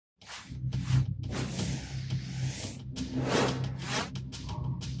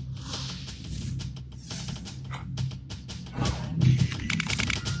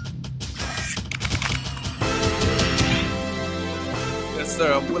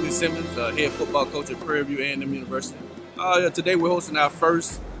sir. I'm Willie Simmons, head football coach at Prairie View A&M University. Today we're hosting our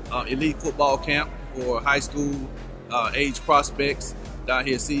first elite football camp for high school age prospects down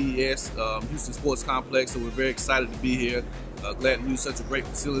here at CES, Houston Sports Complex. So we're very excited to be here. Glad to use such a great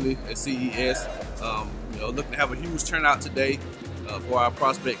facility at CES. Looking to have a huge turnout today for our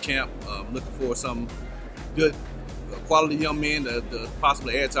prospect camp. Looking for some good quality young men to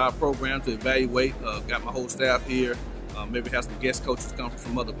possibly add to our program to evaluate. Got my whole staff here. Maybe have some guest coaches come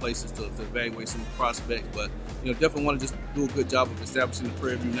from other places to evaluate some prospects, but definitely want to just do a good job of establishing the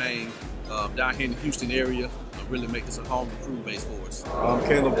Prairie View name down here in the Houston area. Really make this a home recruiting base for us. I'm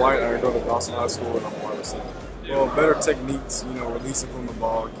Caleb White. I go to Dawson High School and I'm wide receiver. Well, better techniques, releasing from the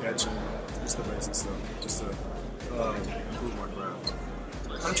ball, catching, just the basic stuff, just to improve my craft.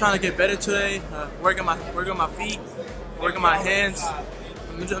 I'm trying to get better today. Working my feet, working my hands.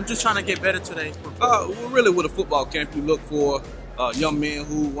 I'm just trying to get better today. Really, with a football camp, you look for young men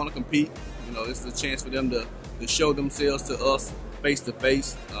who want to compete. It's a chance for them to show themselves to us face to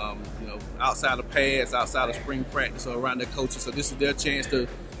face. Outside of pads, outside of spring practice, or around their coaches. So this is their chance to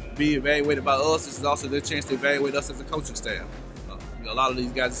be evaluated by us. This is also their chance to evaluate us as a coaching staff. A lot of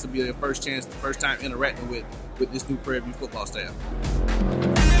these guys, this will be their first time interacting with this new Prairie View football staff.